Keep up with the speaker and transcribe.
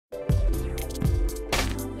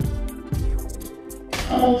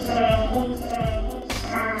I'm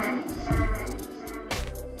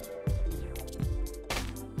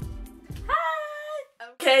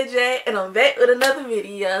KJ and I'm back with another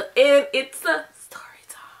video, and it's a story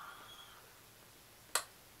time.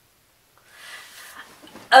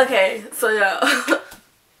 Okay, so y'all,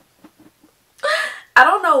 I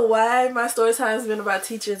don't know why my story time has been about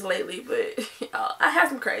teachers lately, but y'all, I have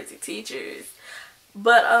some crazy teachers.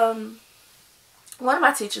 But one of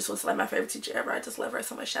my teachers was like my favorite teacher ever. I just love her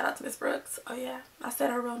so much. Shout out to Miss Brooks. Oh yeah, I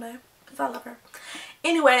said her real name because I love her.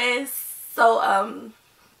 Anyways, so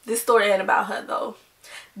this story ain't about her though.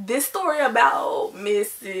 This story about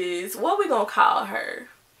Mrs. what we gonna call her?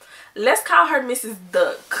 Let's call her Mrs.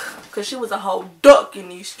 Duck, because she was a whole duck in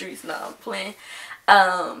these streets. Now I'm playing.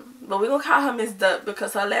 But we're gonna call her Miss Duck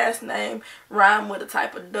because her last name rhymed with a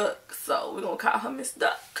type of duck. So we're gonna call her Miss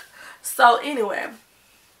Duck. So anyway,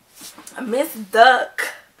 Miss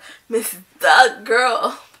Duck,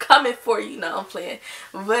 girl, coming for you. No, I'm playing.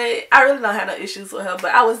 But I really don't have no issues with her.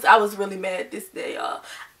 But I was really mad this day, y'all.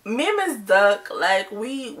 Me and Miss Duck, like,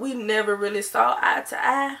 we never really saw eye to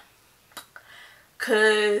eye.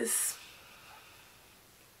 Cause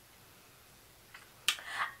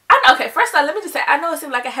okay, first off, let me just say, I know it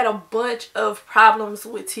seemed like I had a bunch of problems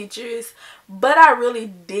with teachers, but I really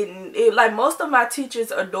didn't. Like, most of my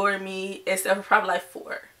teachers adore me, except for probably like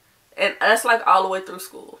 4. And that's like all the way through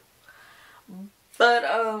school. But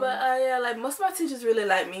yeah, like, most of my teachers really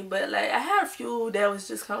like me, but like, I had a few that was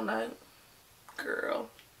just kind of like, girl,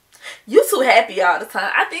 you too happy all the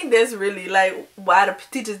time. I think that's really like why the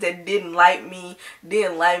teachers that didn't like me.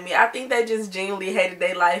 I think they just genuinely hated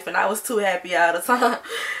their life, and I was too happy all the time.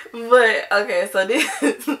 But okay, so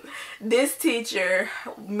this teacher,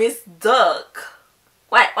 Miss Duck,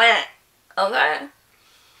 okay,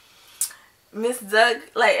 Miss Duck,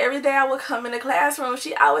 like, every day I would come in the classroom,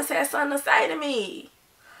 she always had something to say to me,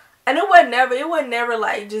 and it was never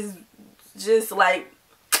like just like,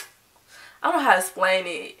 I don't know how to explain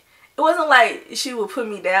it. It wasn't like she would put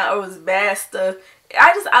me down or it was bad stuff.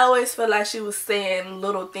 I just always felt like she was saying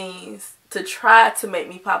little things to try to make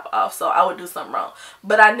me pop off so I would do something wrong.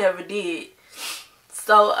 But I never did.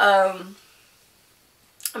 So,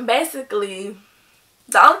 basically,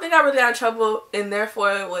 the only thing I really got in trouble in there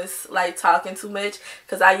for was, like, talking too much.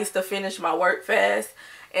 Because I used to finish my work fast.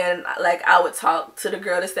 And, like, I would talk to the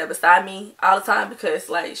girl that sat beside me all the time because,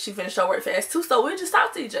 like, she finished her work fast too. So we just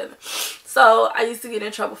talk to each other. So I used to get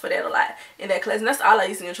in trouble for that a lot in that class. And that's all I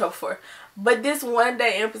used to get in trouble for. But this one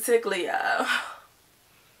day in particular,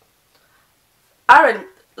 I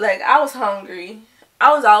was hungry.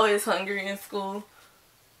 I was always hungry in school.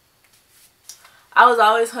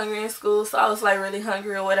 So I was, like, really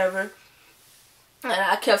hungry or whatever. And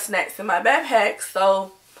I kept snacks in my backpack,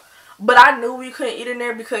 so... But I knew we couldn't eat in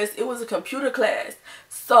there because it was a computer class.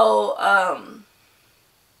 So,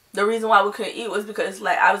 the reason why we couldn't eat was because,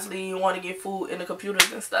 like, obviously you want to get food in the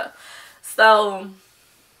computers and stuff. So,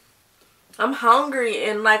 I'm hungry,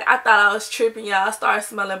 and, like, I thought I was tripping, y'all. I started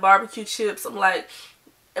smelling barbecue chips. I'm like,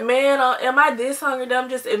 man, am I this hungry that I'm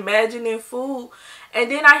just imagining food? And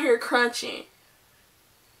then I hear crunching.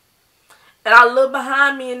 And I look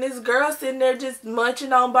behind me, and this girl sitting there just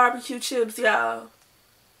munching on barbecue chips, y'all.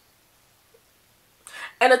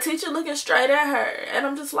 And the teacher looking straight at her. And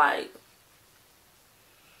I'm just like,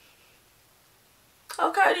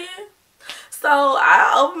 okay then. So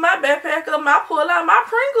I open my backpack up and I pull out my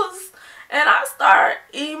Pringles. And I start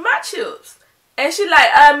eating my chips. And she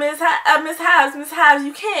like, Miss Hives,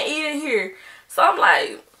 you can't eat in here. So I'm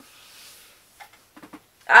like,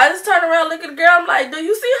 I just turn around, look at the girl. I'm like, do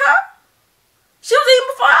you see her? She was eating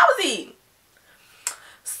before I was eating.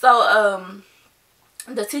 So,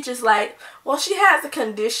 the teacher's like, well, she has a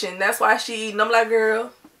condition. That's why she eating. I'm like,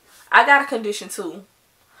 girl, I got a condition too.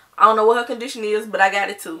 I don't know what her condition is, but I got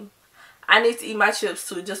it too. I need to eat my chips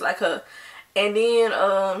too, just like her. And then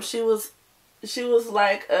she was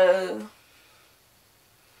like,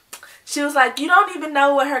 you don't even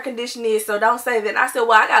know what her condition is, so don't say that. I said,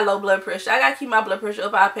 well, I got low blood pressure. I gotta keep my blood pressure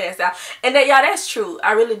up, I'll pass out. And that, y'all, that's true.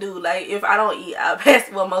 I really do. Like, if I don't eat, I'll pass.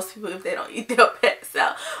 Well, most people, if they don't eat, they'll pass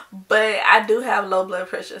out. But I do have low blood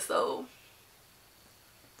pressure, so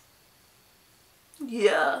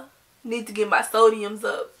yeah, need to get my sodiums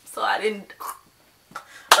up so I didn't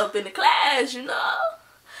up in the class, you know.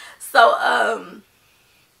 So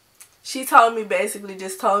she told me, basically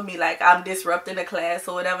just told me, like, I'm disrupting the class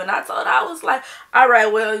or whatever. And I told her, I was like, all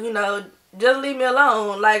right, well, you know, just leave me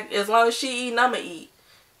alone. Like, as long as she eating, I'ma eat.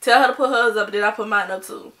 Tell her to put hers up, and then I put mine up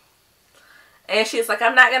too. And she's like,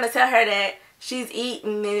 I'm not going to tell her that. she's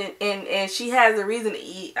eating and she has a reason to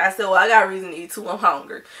eat. I said, well, I got a reason to eat too. I'm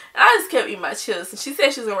hungry. And I just kept eating my chips. And she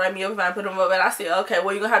said she was going to write me up if I put them up. And I said, okay,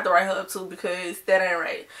 well, you're going to have to write her up too because that ain't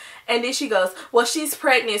right. And then she goes, well, she's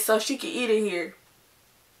pregnant so she can eat it here.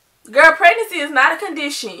 Girl, pregnancy is not a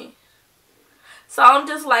condition. So I'm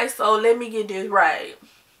just like, so let me get this right.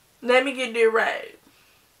 Let me get this right.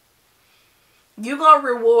 You going to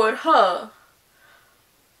reward her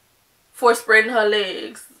for spreading her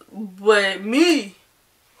legs. But me,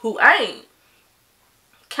 who ain't,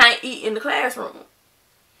 can't eat in the classroom.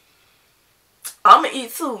 I'ma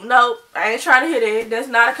eat too. Nope, I ain't trying to hear that. That's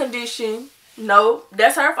not a condition. Nope,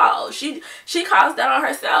 that's her fault. She caused that on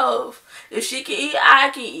herself. If she can eat, I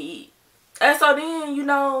can eat. And so then, you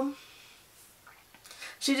know,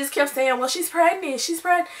 she just kept saying, well, she's pregnant. She's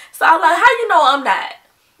pregnant. So I'm like, how you know I'm not?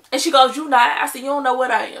 And she goes, you not? I said, you don't know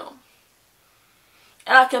what I am.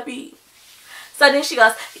 And I kept eating. So then she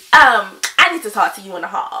goes, I need to talk to you in the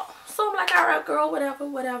hall. So I'm like, all right, girl, whatever,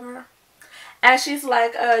 whatever. And she's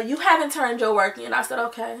like, you haven't turned your work in. I said,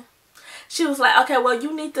 okay. She was like, okay, well,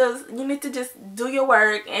 you need to just do your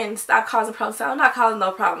work and stop causing problems. So I'm not causing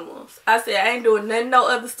no problems. I said, I ain't doing nothing no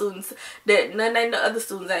other students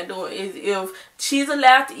ain't doing. Is if she's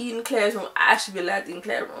allowed to eat in the classroom, I should be allowed to eat in the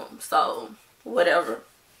classroom. So whatever.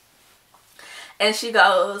 And she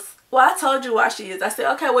goes, well, I told you why she is. I said,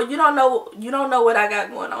 okay, well, you don't know what I got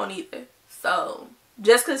going on either. So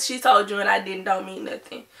just because she told you and I didn't don't mean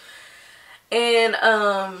nothing. And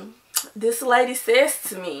this lady says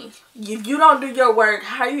to me, if you don't do your work,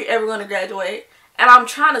 how are you ever going to graduate? And I'm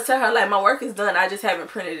trying to tell her, like, my work is done. I just haven't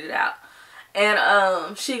printed it out.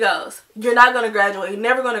 And she goes, you're not going to graduate. You're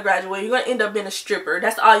never going to graduate. You're going to end up being a stripper.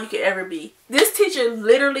 That's all you can ever be. This teacher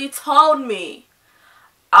literally told me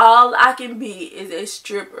all I can be is a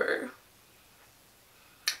stripper.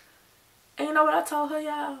 And you know what I told her,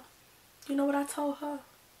 y'all? You know what I told her?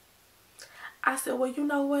 I said, well, you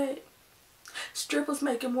know what? Strippers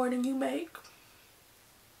making more than you make.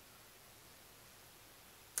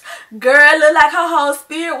 Girl, looked like her whole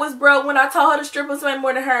spirit was broke when I told her the strippers make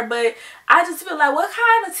more than her. But I just feel like, what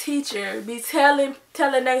kind of teacher be telling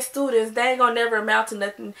their students they ain't gonna never amount to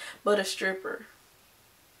nothing but a stripper?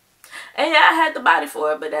 And yeah, I had the body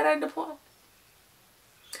for it, but that ain't the point.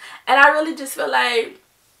 And I really just feel like,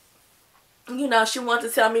 you know, she wanted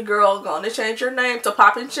to tell me, girl, gonna change your name to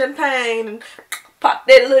Poppin' Champagne and pop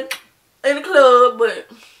that look in the club.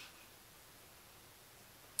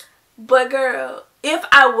 But girl, if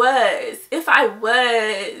I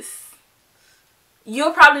was,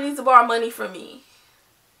 you'll probably need to borrow money from me.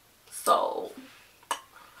 So,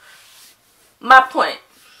 my point.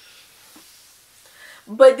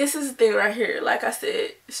 But this is the thing right here. Like I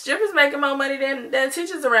said, strippers making more money than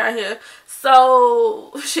teachers around here.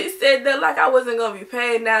 So she said that like I wasn't gonna be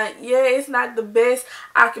paid. Now, yeah, it's not the best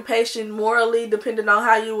occupation morally, depending on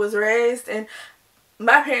how you was raised. And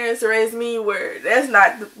my parents raised me where that's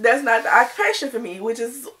not the occupation for me, which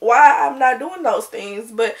is why I'm not doing those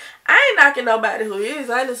things. But I ain't knocking nobody who is,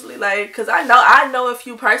 honestly, like, cause I know a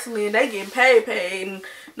few personally, and they getting paid, and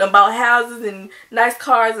about houses and nice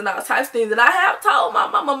cars and all types of things. And I have told my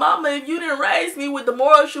mama, if you didn't raise me with the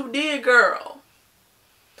morals you did, girl.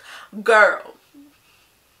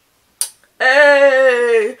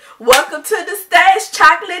 Hey, welcome to the stage,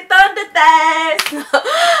 Chocolate Thunder Dash.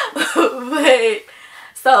 But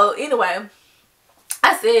so anyway,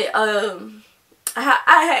 I said,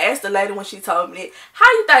 I had asked the lady when she told me that, how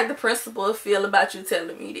you think the principal feel about you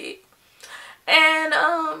telling me that? And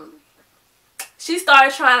she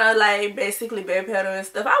started trying to like basically backpedal and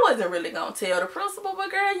stuff. I wasn't really gonna tell the principal, but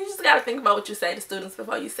girl, you just gotta think about what you say to students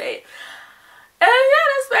before you say it. And yeah,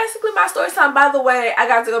 that's basically my story time. By the way, I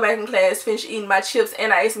got to go back in class, finish eating my chips,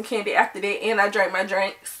 and I ate some candy after that, and I drank my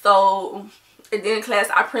drink. So and then in class,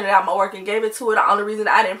 I printed out my work and gave it to her. The only reason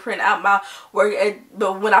I didn't print out my work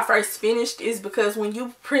but when I first finished is because when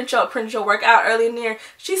you print your work out early in there,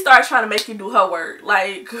 she started trying to make you do her work.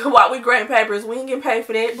 Like, while we grade papers, we ain't getting paid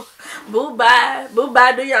for that. Boo bye. Boo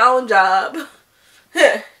bye, do your own job.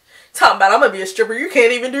 Talking about I'm going to be a stripper. You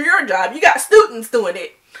can't even do your job. You got students doing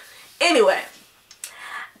it. Anyway.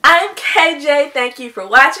 I'm KJ. Thank you for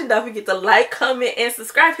watching. Don't forget to like, comment, and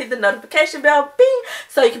subscribe. Hit the notification bell, bing,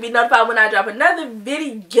 so you can be notified when I drop another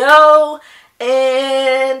video.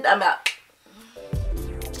 And I'm out.